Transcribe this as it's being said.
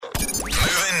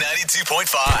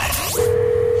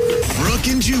92.5. Brooke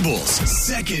and Jubal's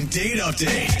second date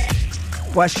update.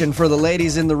 Question for the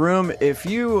ladies in the room. If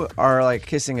you are like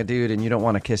kissing a dude and you don't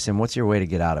want to kiss him, what's your way to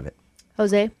get out of it?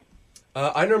 Jose?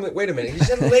 I normally, wait a minute, he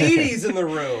said ladies in the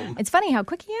room. It's funny how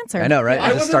quick he answered. I know, right?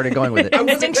 I just started going with it. I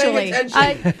wasn't paying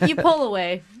attention. You pull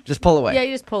away. Just pull away. Yeah,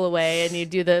 you just pull away and you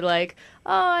do the like,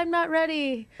 oh, I'm not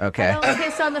ready. Okay. I don't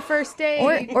kiss on the first date.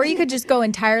 Or you could just go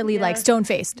entirely like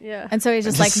stone-faced. Yeah. And so he's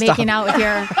just like Just making out with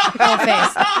your whole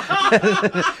face.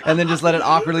 And then just let it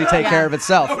awkwardly take care of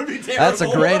itself. That would be That's a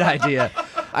terrible. great idea.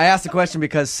 I asked the question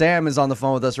because Sam is on the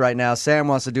phone with us right now. Sam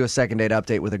wants to do a second date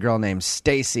update with a girl named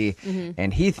Stacy,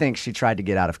 and he thinks she tried to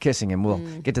get out of kissing him. We'll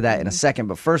get to that in a second.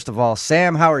 But first of all,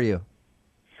 Sam, how are you?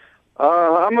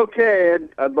 I'm okay.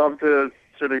 I'd love to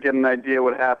sort of get an idea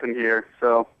what happened here.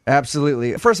 So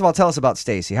Absolutely. First of all, tell us about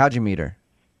Stacy. How'd you meet her?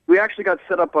 we actually got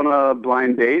set up on a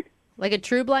blind date. Like a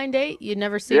true blind date? You'd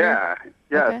never seen her?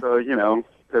 Yeah. Okay. So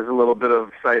there's a little bit of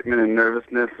excitement and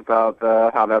nervousness about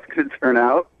how that's going to turn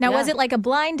out. Now, Yeah. was it like a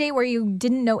blind date where you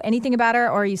didn't know anything about her,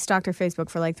 or you stalked her Facebook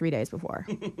for like 3 days before?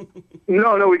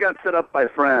 No, we got set up by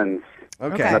friends.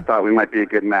 Okay. I thought we might be a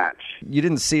good match. You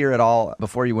didn't see her at all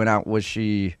before you went out. Was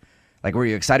she, like, were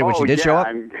you excited when she did show up?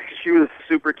 She was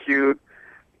super cute,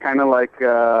 kind of like,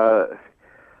 I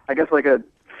guess like a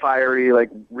fiery, like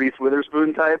Reese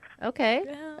Witherspoon type. Okay.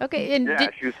 Okay. And Yeah,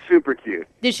 she was super cute.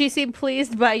 did she seem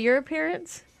pleased by your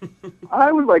appearance?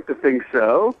 I would like to think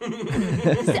so.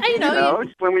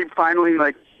 When we finally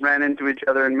ran into each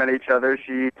other and met each other,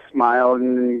 she smiled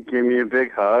and gave me a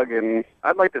big hug, and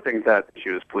I'd like to think that she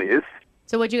was pleased.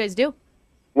 So what'd you guys do?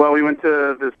 Well, we went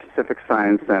to the Pacific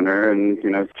Science Center and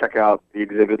check out the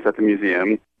exhibits at the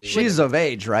museum. She's of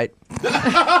age, right?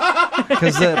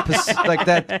 Because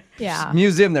that Yeah.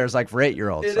 museum there is like for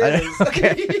 8-year-olds. It is.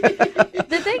 Okay.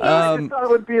 The thing is, I thought it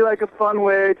would be like a fun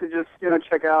way to just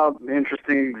check out the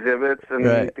interesting exhibits and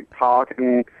Right. talk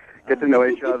and get to know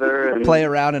each other and Play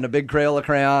around in a big Crayola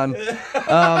crayon.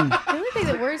 the only thing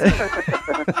that worries me,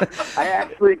 I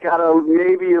actually got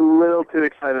maybe a little too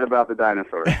excited about the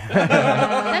dinosaurs.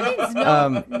 that means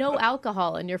no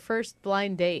alcohol in your first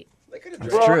blind date. They could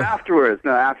have Well, true. afterwards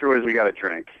we got a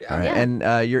drink. All right.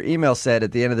 And your email said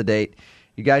at the end of the date,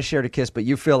 you guys shared a kiss, but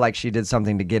you feel like she did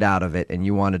something to get out of it, and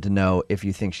you wanted to know if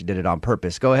you think she did it on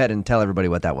purpose. Go ahead and tell everybody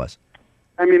what that was.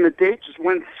 I mean, the date just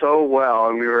went so well,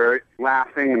 and we were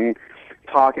laughing and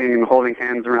talking and holding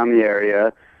hands around the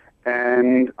area.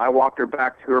 And I walked her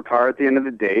back to her car at the end of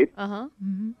the date. Uh-huh.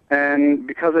 And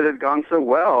because it had gone so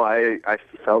well, I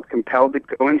felt compelled to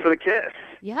go in for the kiss.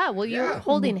 Yeah, well, you're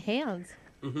holding hands.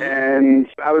 And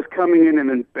I was coming in, and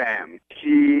then bam,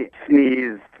 she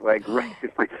sneezed right in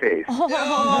my face.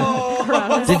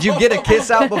 Did you get a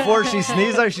kiss out before she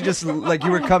sneezed, or she just, like,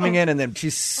 you were coming in and then she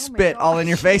spit all in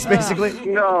your face, basically?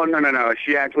 No.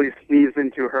 She actually sneezed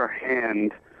into her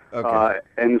hand. Okay.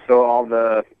 And so all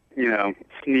the,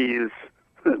 sneeze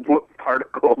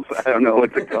particles, I don't know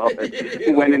what to call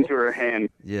it, went into her hand.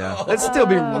 Yeah. That'd still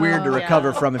be weird to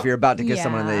recover from if you're about to kiss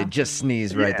someone and they Yeah. just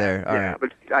sneeze right there. All right.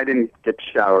 But I didn't get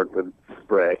showered with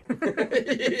spray. But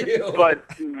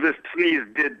the sneeze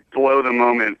did blow the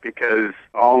moment because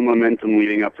all momentum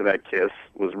leading up to that kiss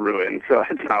was ruined. So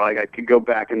it's not like I could go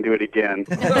back and do it again.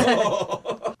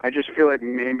 I just feel like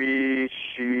maybe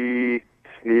she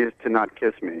sneezed to not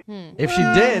kiss me. If she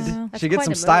did, she gets quite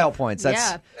some a style move. points.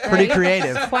 That's Yeah. pretty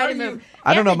creative. Quite a move.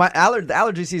 I don't know. The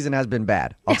allergy season has been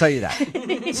bad. I'll tell you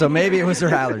that. So maybe it was her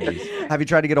allergies. Have you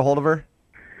tried to get a hold of her?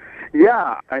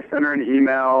 Yeah, I sent her an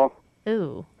email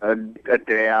Ooh. a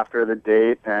day after the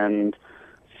date, and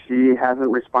she hasn't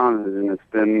responded, and it's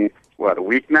been, a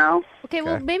week now? Okay,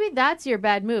 well, maybe that's your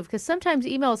bad move, because sometimes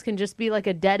emails can just be like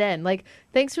a dead end. Like,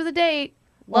 thanks for the date.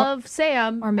 Love,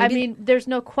 Sam. or maybe- I mean, there's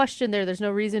no question there. There's no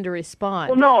reason to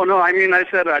respond. Well, no, I mean, I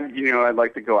said, I'd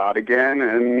like to go out again,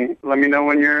 and let me know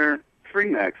when you're free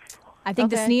next. I think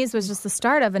the Okay. sneeze was just the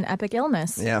start of an epic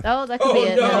illness. Yeah. Oh, that could be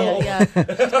it. no. Yeah.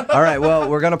 All right. Well,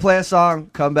 we're going to play a song,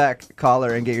 come back, call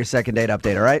her, and get your second date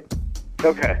update, all right?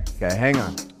 Okay. Okay, hang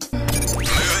on. Moving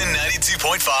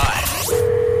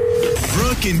 92.5.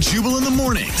 Brooke and Jubal in the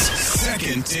mornings.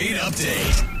 Second date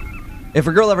update. If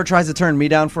a girl ever tries to turn me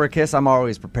down for a kiss, I'm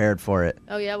always prepared for it.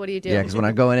 Oh, yeah? What do you do? Yeah, because when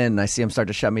I go in and I see them start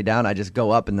to shut me down, I just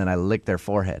go up and then I lick their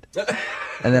forehead.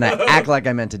 And then I act like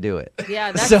I meant to do it.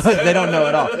 Yeah, that's... So they don't know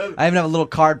at all. I even have a little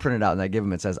card printed out and I give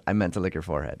them, it says, I meant to lick your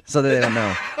forehead. So that they don't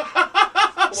know.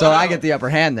 So I get the upper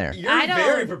hand there. You're I don't-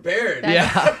 very prepared.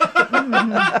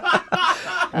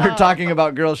 We're talking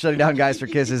about girls shutting down guys for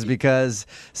kisses because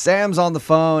Sam's on the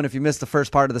phone. If you missed the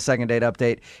first part of the second date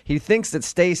update, he thinks that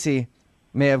Stacy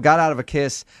may have got out of a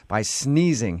kiss by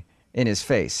sneezing in his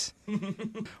face.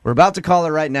 We're about to call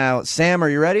her right now. Sam, are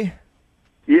you ready?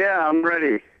 Yeah, I'm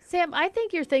ready. Sam, I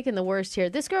think you're thinking the worst here.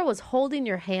 This girl was holding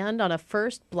your hand on a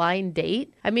first blind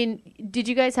date. I mean, did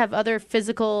you guys have other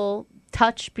physical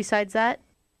touch besides that?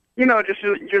 You know, just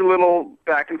your little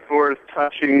back and forth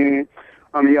touching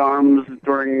on the arms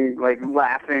during, like,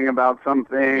 laughing about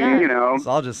something, you know. This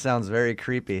all just sounds very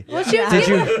creepy. Well, she was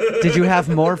Did you have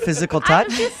more physical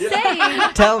touch? I'm just saying.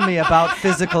 Tell me about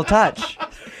physical touch.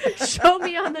 Show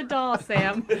me on the doll,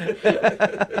 Sam.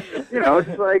 You know,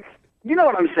 it's like, you know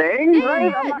what I'm saying,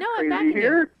 right? I'm not no, I'm crazy backing you.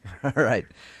 here. All right.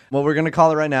 Well, we're going to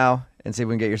call her right now and see if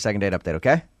we can get your second date update,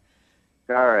 okay?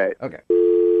 All right. Okay.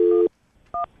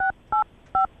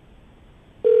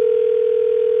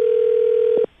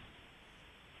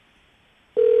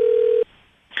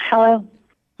 Hello,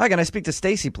 Hi, can I speak to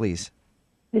Stacy, please?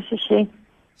 this is she.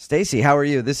 Stacy, how are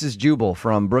you? This is Jubal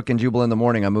from Brooke and Jubal in the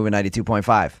Morning on Moving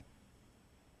 92.5.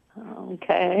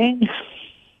 Okay.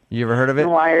 You ever heard of it?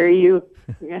 Why are you?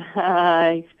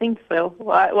 I think so.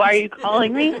 Why are you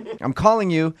calling me? I'm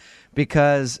calling you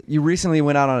because you recently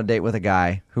went out on a date with a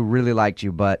guy who really liked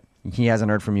you, but he hasn't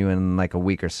heard from you in like a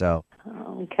week or so.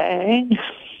 Okay.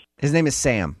 His name is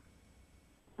Sam.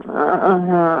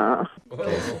 So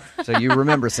you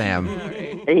remember Sam.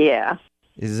 Yeah.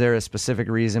 Is there a specific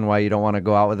reason why you don't want to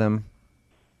go out with him?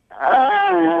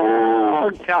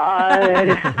 Oh God.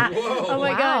 Oh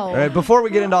my God. All right, before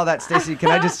we get into all that, Stacy, can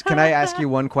I ask you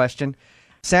one question?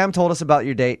 Sam told us about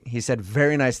your date. He said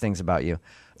very nice things about you.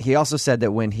 He also said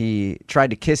that when he tried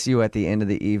to kiss you at the end of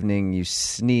the evening, you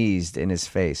sneezed in his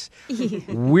face.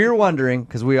 We're wondering,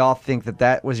 because we all think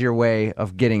that was your way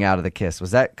of getting out of the kiss. Was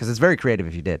that? Because it's very creative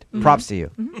if you did. Props to you.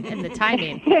 And the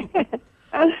timing.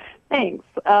 Thanks.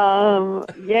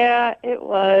 Yeah, it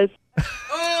was.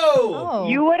 Oh!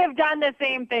 You would have done the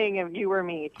same thing if you were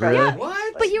me. Trust Really? me.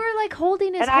 What? But you were like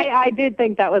holding his And hand. I did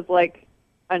think that was like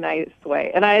a nice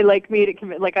way, and I like made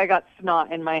it like I got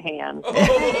snot in my hand.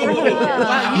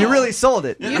 You really sold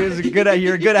it.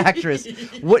 You're a good actress.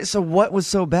 What was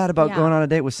so bad about going on a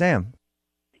date with Sam?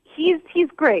 He's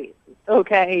great.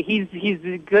 Okay, he's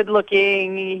good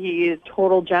looking. He's a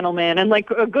total gentleman and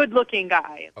like a good looking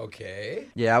guy. Okay.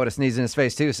 Yeah, I would have sneezed in his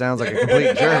face too. Sounds like a complete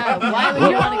jerk. Yeah, why would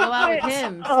you want to go out with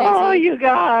him, Oh, Stacey? you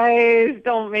guys,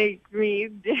 don't make me.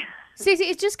 Stacey,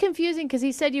 it's just confusing because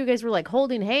he said you guys were like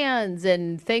holding hands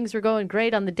and things were going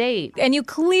great on the date. And you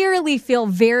clearly feel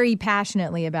very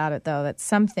passionately about it, though, that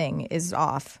something is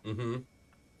off. Mm-hmm.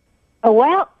 Oh,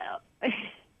 well,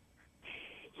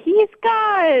 he's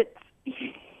got.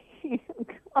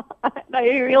 God,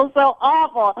 I feel so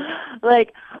awful.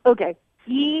 Like, okay,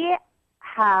 he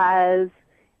has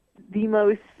the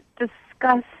most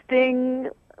disgusting,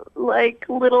 like,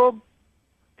 little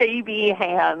baby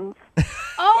hands.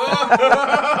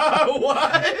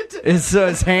 What? So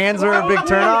his hands are a big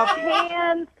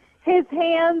turnoff? His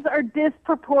hands are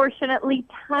disproportionately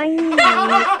tiny.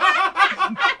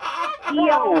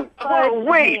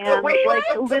 Wait, like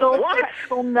little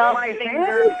pretzel nut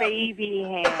finger baby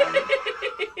hands.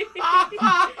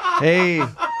 Hey,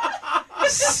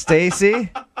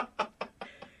 Stacy?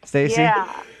 Stacy?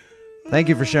 Yeah. Thank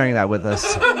you for sharing that with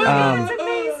us.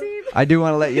 I do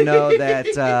want to let you know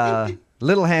that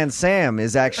Little Hand Sam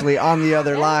is actually on the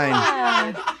other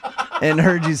line and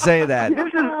heard you say that. This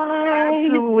is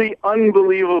absolutely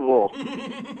unbelievable.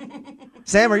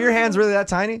 Sam, are your hands really that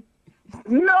tiny?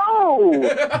 No!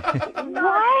 No,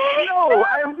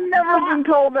 I've never been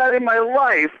told that in my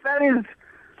life. That is...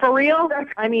 For real?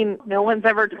 I mean, no one's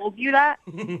ever told you that?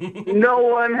 No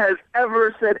one has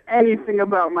ever said anything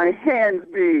about my hands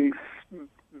being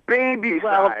baby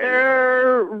Well, size.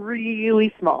 they're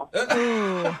really small. There's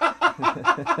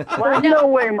no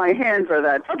way my hands are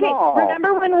that Okay, small.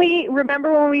 remember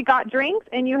when we got drinks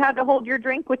and you had to hold your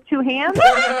drink with two hands?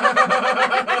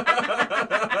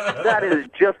 That is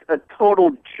just a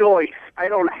total choice. I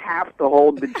don't have to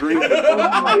hold the drink with both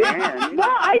my hands. Well,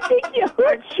 I think you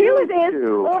would choose it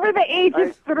to. over the age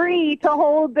of 3 to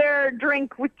hold their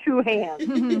drink with two hands.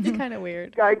 It's kind of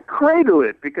weird. I cradle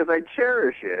it because I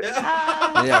cherish it.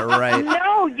 Yeah, right.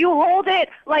 No, you hold it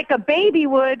like a baby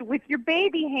would with your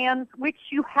baby hands, which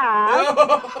you have.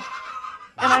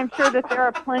 And I'm sure that there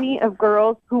are plenty of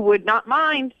girls who would not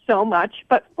mind so much,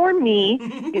 but for me,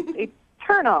 it's a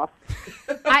turn off.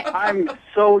 I'm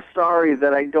so sorry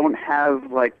that I don't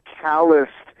have, like,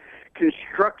 calloused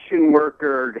construction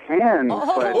worker hands,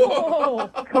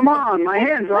 but come on, my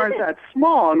hands aren't that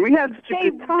small, and we had such a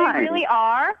good time. They really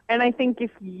are, and I think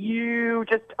if you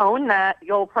just own that,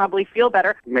 you'll probably feel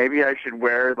better. Maybe I should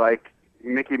wear, like,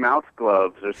 Mickey Mouse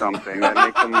gloves or something that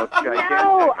make them look gigantic.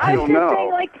 No, I I don't should know.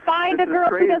 say, like, find This a is girl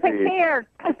who doesn't crazy. care.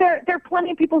 Because there are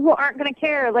plenty of people who aren't going to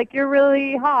care. Like, you're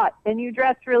really hot and you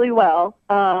dress really well.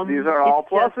 These are all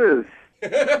pluses.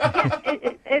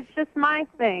 It's just my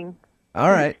thing. All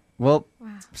right. Well,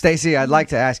 Stacy, I'd like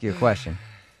to ask you a question.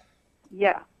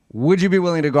 Yeah. Would you be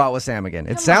willing to go out with Sam again?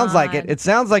 It sounds like it. on. It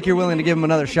sounds like you're willing to give him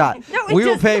another shot. We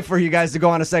will pay for you guys to go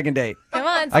on a second date. Come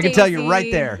on, I can tell you Stacey.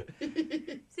 right there.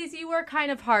 Stacey, you were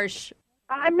kind of harsh.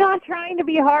 I'm not trying to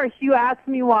be harsh. You asked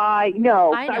me why.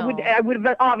 No, I know. I would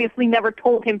have obviously never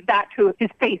told him that to his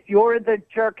face. You're the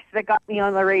jerks that got me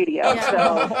on the radio. Yeah.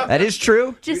 So That is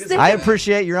true. I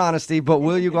appreciate your honesty, but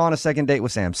will you go on a second date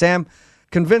with Sam? Sam,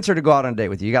 convince her to go out on a date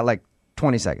with you. You got like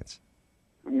 20 seconds.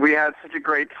 We had such a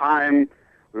great time.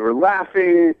 We were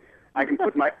laughing. I can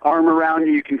put my arm around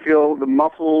you. You can feel the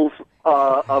muscles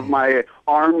of my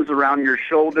arms around your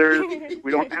shoulders.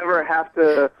 We don't ever have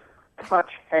to touch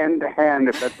hand to hand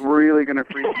if that's really going to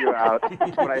freak you out.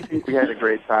 But I think we had a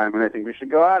great time, and I think we should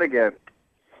go out again.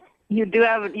 you do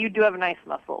have nice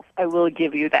muscles. I will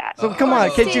give you that. So come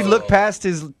on, can't you look past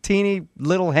his teeny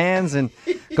little hands and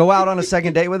go out on a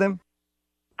second date with him?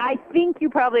 I think you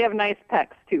probably have nice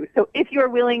pecs too. So if you're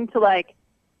willing to like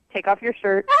take off your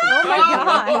shirt, Oh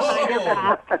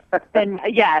my gosh. then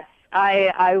yes,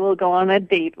 I will go on a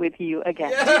date with you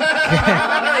again.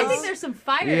 I think there's some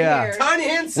fire Yeah. here. Tiny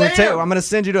and Well, Sam. I'm going to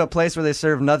send you to a place where they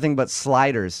serve nothing but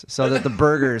sliders so that the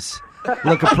burgers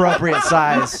look appropriate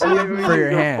size for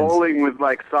your Go hands. bowling with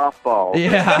like softball.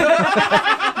 Yeah.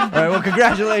 All right, well,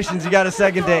 congratulations. You got a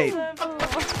second date.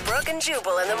 Brooke and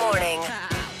Jubal in the morning.